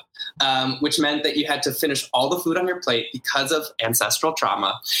plate club, which meant that you had to finish all the food on your plate because of ancestral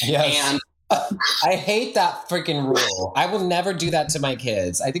trauma. Yes. And I hate that freaking rule. I will never do that to my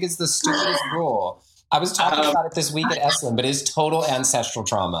kids. I think it's the stupidest rule. I was talking about it this week at Esalen, but it's total ancestral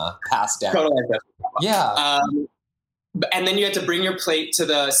trauma passed down. Total ancestral trauma. Yeah. And then you had to bring your plate to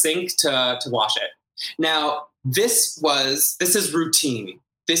the sink to wash it. Now, this is routine.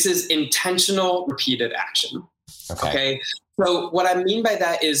 This is intentional, repeated action. Okay. So what I mean by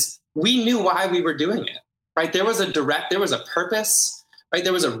that is we knew why we were doing it, right? There was a purpose, right?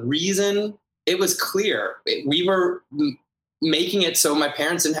 There was a reason. It was clear. We were making it so my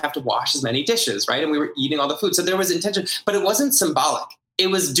parents didn't have to wash as many dishes, right? And we were eating all the food. So there was intention, but it wasn't symbolic. It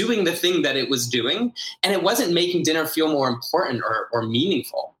was doing the thing that it was doing, and it wasn't making dinner feel more important or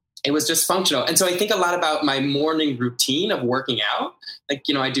meaningful. It was just functional. And so I think a lot about my morning routine of working out. Like,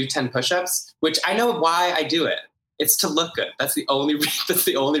 I do 10 push-ups, which I know why I do it. It's to look good. That's the only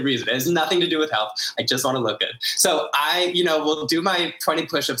reason. It has nothing to do with health. I just want to look good. So I, will do my 20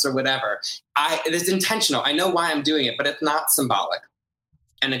 push-ups or whatever. It's intentional. I know why I'm doing it, but it's not symbolic.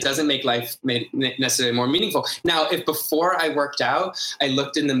 And it doesn't make life necessarily more meaningful. Now, if before I worked out, I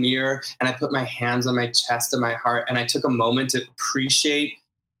looked in the mirror and I put my hands on my chest and my heart, and I took a moment to appreciate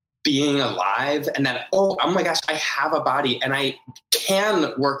being alive and that, oh my gosh, I have a body and I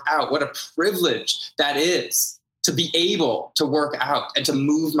can work out. What a privilege that is to be able to work out and to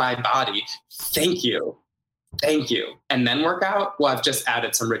move my body. Thank you. And then work out. Well, I've just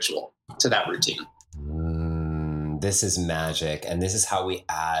added some ritual to that routine. This is magic. And this is how we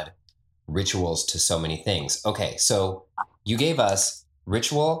add rituals to so many things. Okay. So you gave us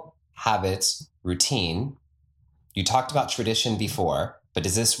ritual, habits, routine. You talked about tradition before. But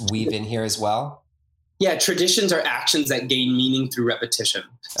does this weave in here as well? Yeah, traditions are actions that gain meaning through repetition.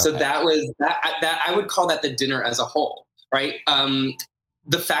 Okay. So that I would call that the dinner as a whole, right?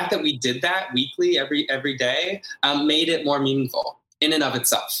 The fact that we did that weekly, every day, made it more meaningful in and of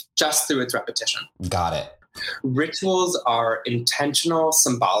itself, just through its repetition. Got it. Rituals are intentional,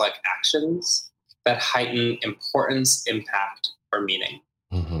 symbolic actions that heighten importance, impact, or meaning.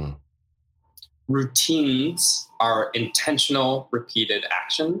 Mm-hmm. Routines are intentional, repeated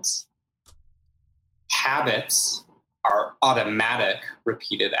actions. Habits are automatic,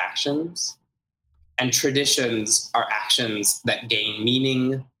 repeated actions. And traditions are actions that gain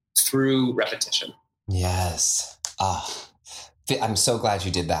meaning through repetition. Yes. I'm so glad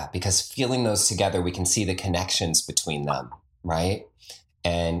you did that, because feeling those together, we can see the connections between them, right?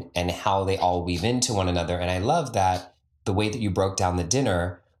 And how they all weave into one another. And I love that the way that you broke down the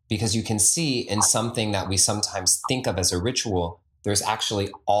dinner, because you can see in something that we sometimes think of as a ritual, there's actually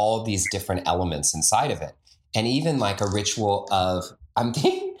all these different elements inside of it. And even like a ritual of, I'm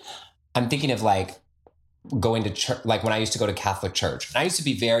thinking of like going to church, like when I used to go to Catholic church. And I used to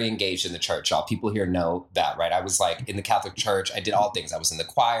be very engaged in the church, y'all. People here know that, right? I was like in the Catholic church. I did all things. I was in the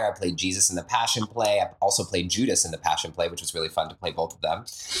choir. I played Jesus in the Passion Play. I also played Judas in the Passion Play, which was really fun to play both of them.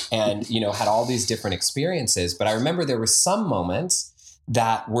 And, had all these different experiences. But I remember there were some moments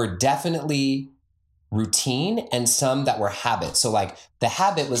that were definitely routine and some that were habits. So like the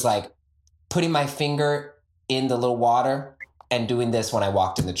habit was like putting my finger in the little water and doing this when I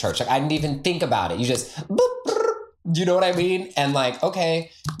walked in the church. Like I didn't even think about it. You just, boop, brrr, you know what I mean? And like,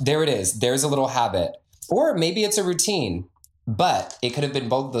 okay, there it is. There's a little habit. Or maybe it's a routine, but it could have been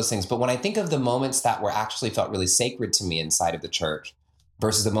both of those things. But when I think of the moments that were actually felt really sacred to me inside of the church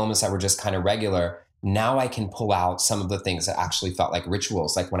versus the moments that were just kind of regular, now I can pull out some of the things that actually felt like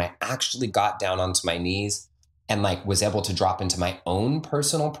rituals. Like when I actually got down onto my knees and like was able to drop into my own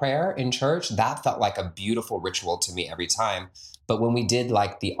personal prayer in church, that felt like a beautiful ritual to me every time. But when we did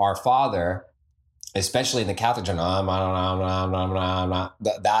like the Our Father, especially in the Catholic church, that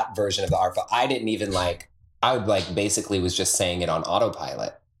version of the Our Father, I didn't even like, I would like basically was just saying it on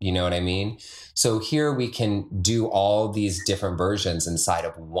autopilot. You know what I mean? So here we can do all these different versions inside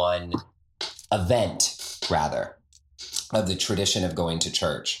of one event, rather, of the tradition of going to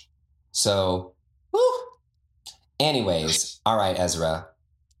church. So, whew. Anyways, all right, Ezra,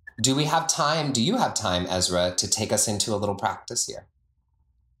 do you have time, Ezra, to take us into a little practice here?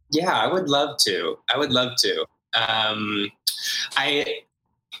 Yeah, I would love to. I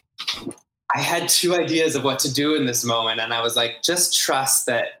had two ideas of what to do in this moment, and I was like, just trust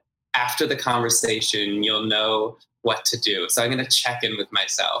that after the conversation, you'll know what to do. So I'm going to check in with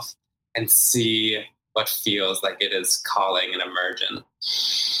myself and see what feels like it is calling and emergent.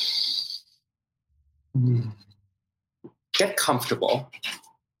 Get comfortable,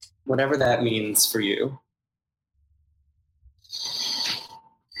 whatever that means for you.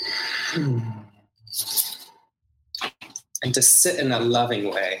 And to sit in a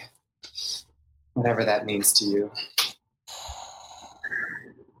loving way, whatever that means to you.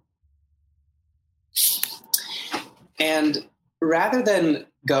 And rather than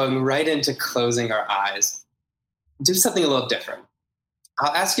going right into closing our eyes, do something a little different.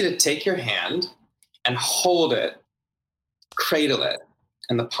 I'll ask you to take your hand and hold it, cradle it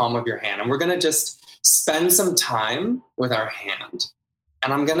in the palm of your hand. And we're going to just spend some time with our hand.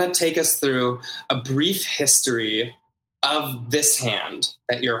 And I'm going to take us through a brief history of this hand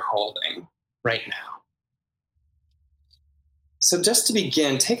that you're holding right now. So just to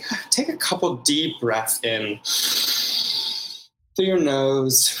begin, take a couple deep breaths in through your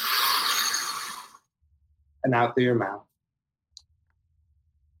nose and out through your mouth.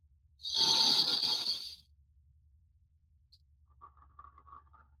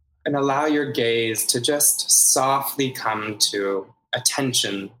 And allow your gaze to just softly come to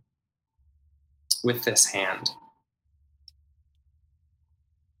attention with this hand.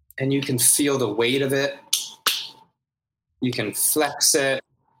 And you can feel the weight of it. You can flex it,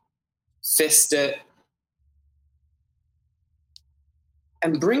 fist it,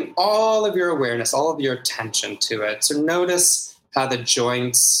 and bring all of your awareness, all of your attention to it. So notice how the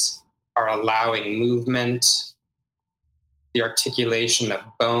joints are allowing movement, the articulation of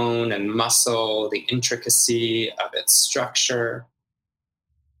bone and muscle, the intricacy of its structure.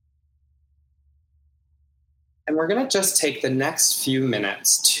 And we're going to just take the next few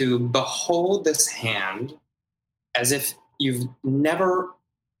minutes to behold this hand as if you've never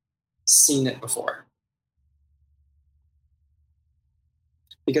seen it before.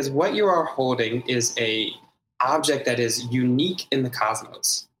 Because what you are holding is an object that is unique in the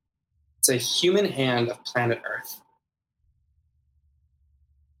cosmos. It's a human hand of planet Earth.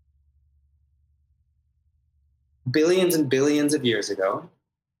 Billions and billions of years ago,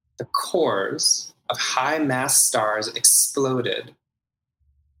 the cores of high-mass stars exploded,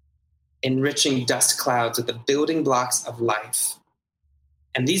 enriching dust clouds with the building blocks of life.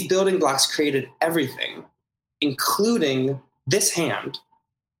 And these building blocks created everything, including this hand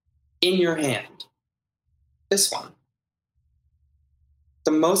in your hand, this one.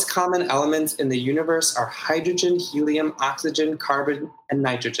 The most common elements in the universe are hydrogen, helium, oxygen, carbon, and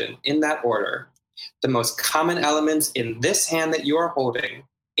nitrogen, in that order. The most common elements in this hand that you are holding,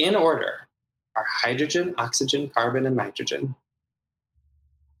 in order, are hydrogen, oxygen, carbon, and nitrogen.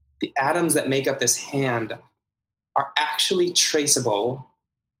 The atoms that make up this hand are actually traceable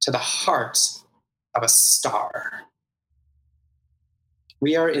to the heart of a star.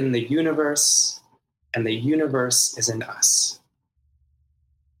 We are in the universe, and the universe is in us.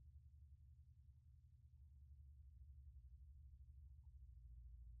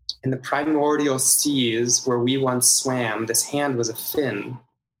 In the primordial seas where we once swam, this hand was a fin.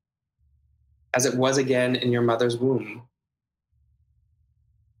 as it was again in your mother's womb.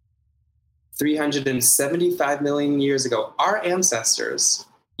 375 million years ago, our ancestors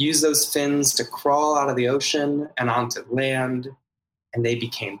used those fins to crawl out of the ocean and onto land, and they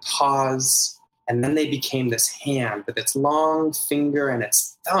became paws, and then they became this hand with its long finger and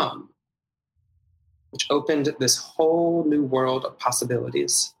its thumb, which opened this whole new world of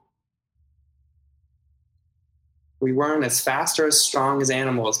possibilities. We weren't as fast or as strong as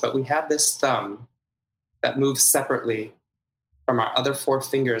animals, but we had this thumb that moved separately from our other four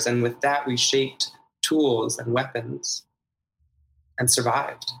fingers, and with that we shaped tools and weapons and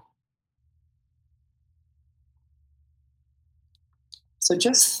survived. So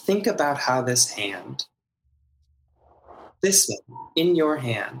just think about how this hand, this one in your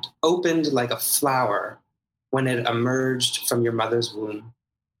hand, opened like a flower when it emerged from your mother's womb.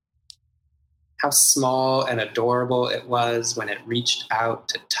 How small and adorable it was when it reached out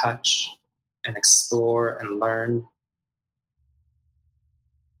to touch and explore and learn.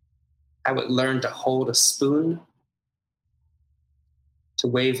 How it learned to hold a spoon, to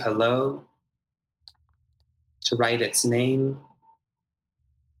wave hello, to write its name,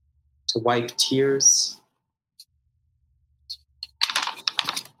 to wipe tears.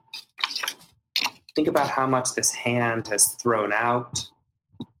 Think about how much this hand has thrown out,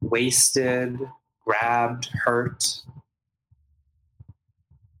 wasted, grabbed, hurt.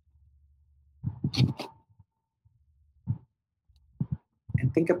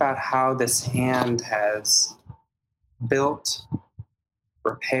 And think about how this hand has built,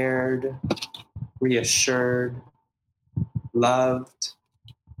 repaired, reassured, loved,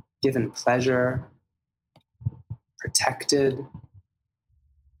 given pleasure, protected,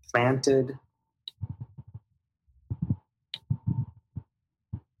 planted.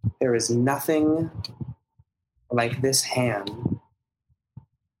 There is nothing like this hand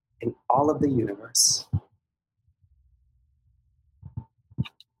in all of the universe.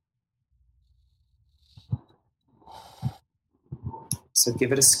 So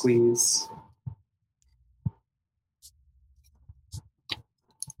give it a squeeze.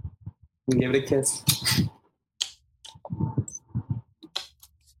 And give it a kiss.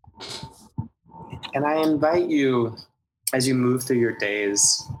 And I invite you, as you move through your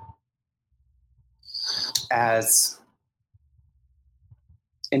days, as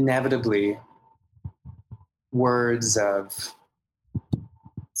inevitably words of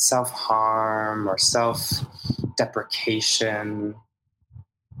self-harm or self-deprecation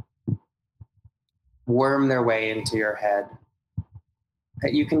worm their way into your head,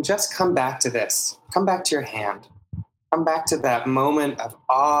 that you can just come back to this, come back to your hand, come back to that moment of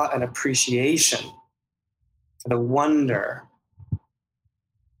awe and appreciation for the wonder,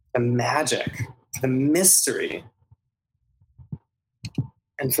 the magic, the mystery,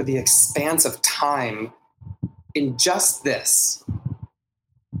 and for the expanse of time in just this,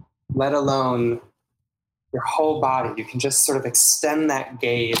 let alone your whole body. You can just sort of extend that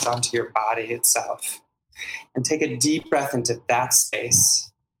gaze onto your body itself and take a deep breath into that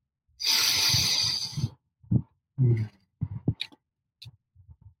space. And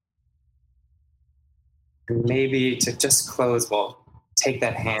maybe to just close, we'll take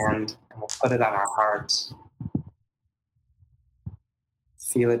that hand and we'll put it on our heart.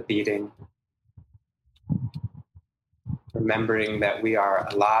 Feel it beating. Remembering that we are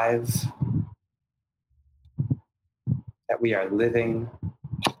alive, that we are living,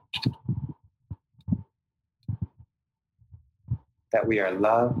 that we are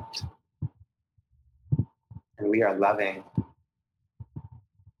loved, and we are loving.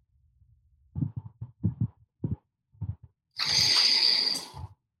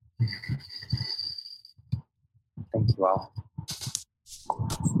 Thank you all.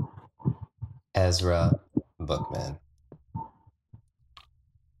 Ezra Bookman.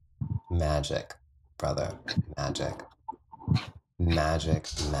 Magic, brother. Magic. Magic,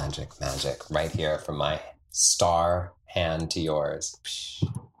 magic, magic. Right here from my star hand to yours.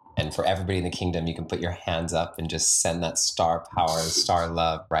 And for everybody in the kingdom, you can put your hands up and just send that star power, star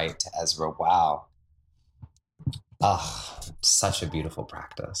love right to Ezra. Wow. Ah, such a beautiful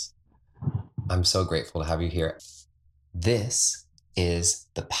practice. I'm so grateful to have you here. This is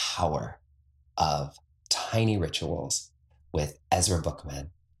the power of tiny rituals with Ezra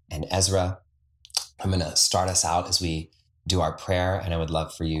Bookman. And Ezra, I'm going to start us out as we do our prayer, and I would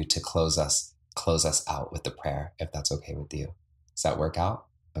love for you to close us out with the prayer, if that's okay with you. Does that work out?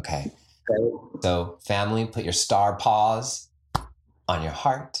 Okay. Great. So family, put your star paws on your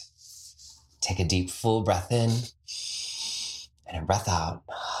heart. Take a deep, full breath in and a breath out.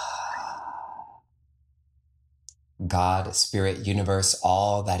 God, Spirit, Universe,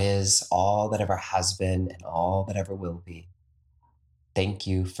 all that is, all that ever has been, and all that ever will be. Thank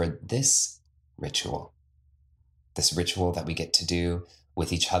you for this ritual that we get to do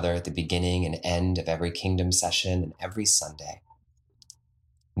with each other at the beginning and end of every Kingdom session and every Sunday.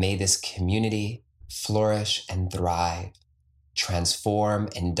 May this community flourish and thrive, transform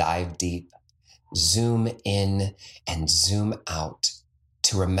and dive deep, zoom in and zoom out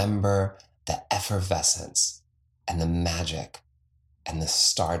to remember the effervescence and the magic and the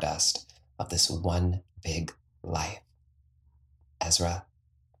stardust of this one big life. Ezra,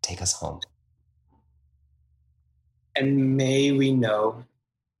 take us home. And may we know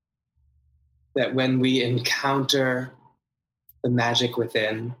that when we encounter the magic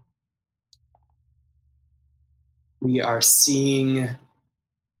within, we are seeing,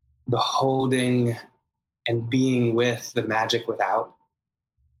 beholding, and being with the magic without.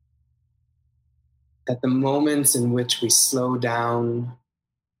 That the moments in which we slow down,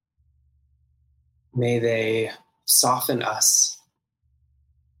 may they soften us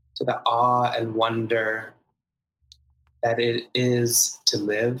to the awe and wonder that it is to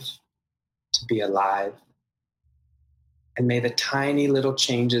live, to be alive. And may the tiny little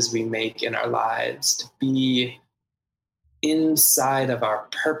changes we make in our lives to be inside of our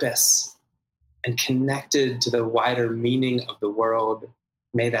purpose and connected to the wider meaning of the world,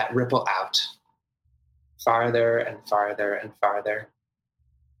 may that ripple out farther and farther and farther,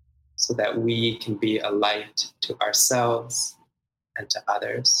 so that we can be a light to ourselves and to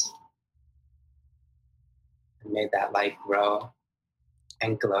others. And may that light grow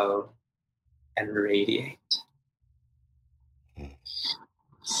and glow and radiate.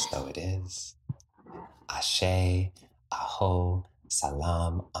 So it is. Ashe, Aho,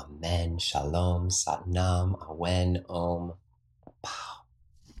 Salam, Amen, Shalom, Satnam, Awen, Om.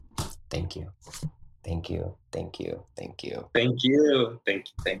 Wow. Thank you. Thank you. Thank you. Thank you. Thank you. Thank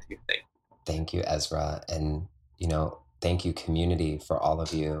you. Thank you. Thank you. Thank you, Ezra. And, thank you, community, for all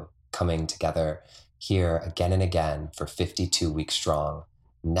of you coming together here again and again for 52 weeks strong.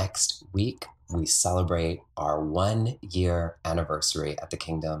 Next week, we celebrate our 1-year anniversary at the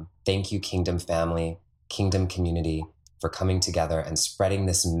Kingdom. Thank you, Kingdom family, Kingdom community, for coming together and spreading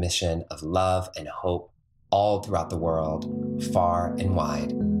this mission of love and hope all throughout the world, far and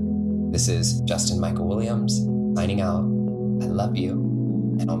wide. This is Justin Michael Williams signing out. I love you,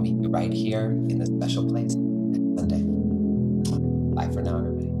 and I'll meet you right here in this special place next Sunday. Bye for now,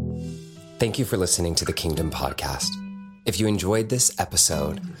 everybody. Thank you for listening to the Kingdom Podcast. If you enjoyed this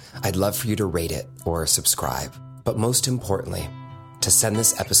episode, I'd love for you to rate it or subscribe, but most importantly, to send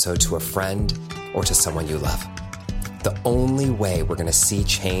this episode to a friend or to someone you love. The only way we're going to see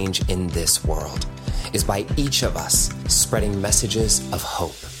change in this world is by each of us spreading messages of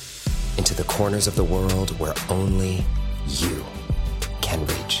hope into the corners of the world where only you can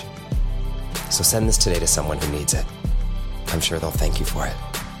reach. So send this today to someone who needs it. I'm sure they'll thank you for it.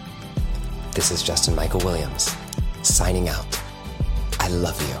 This is Justin Michael Williams, signing out. I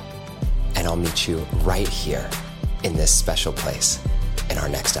love you, and I'll meet you right here in this special place in our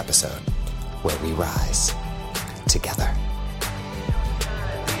next episode, where we rise together.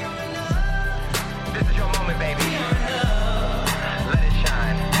 This is your moment, baby.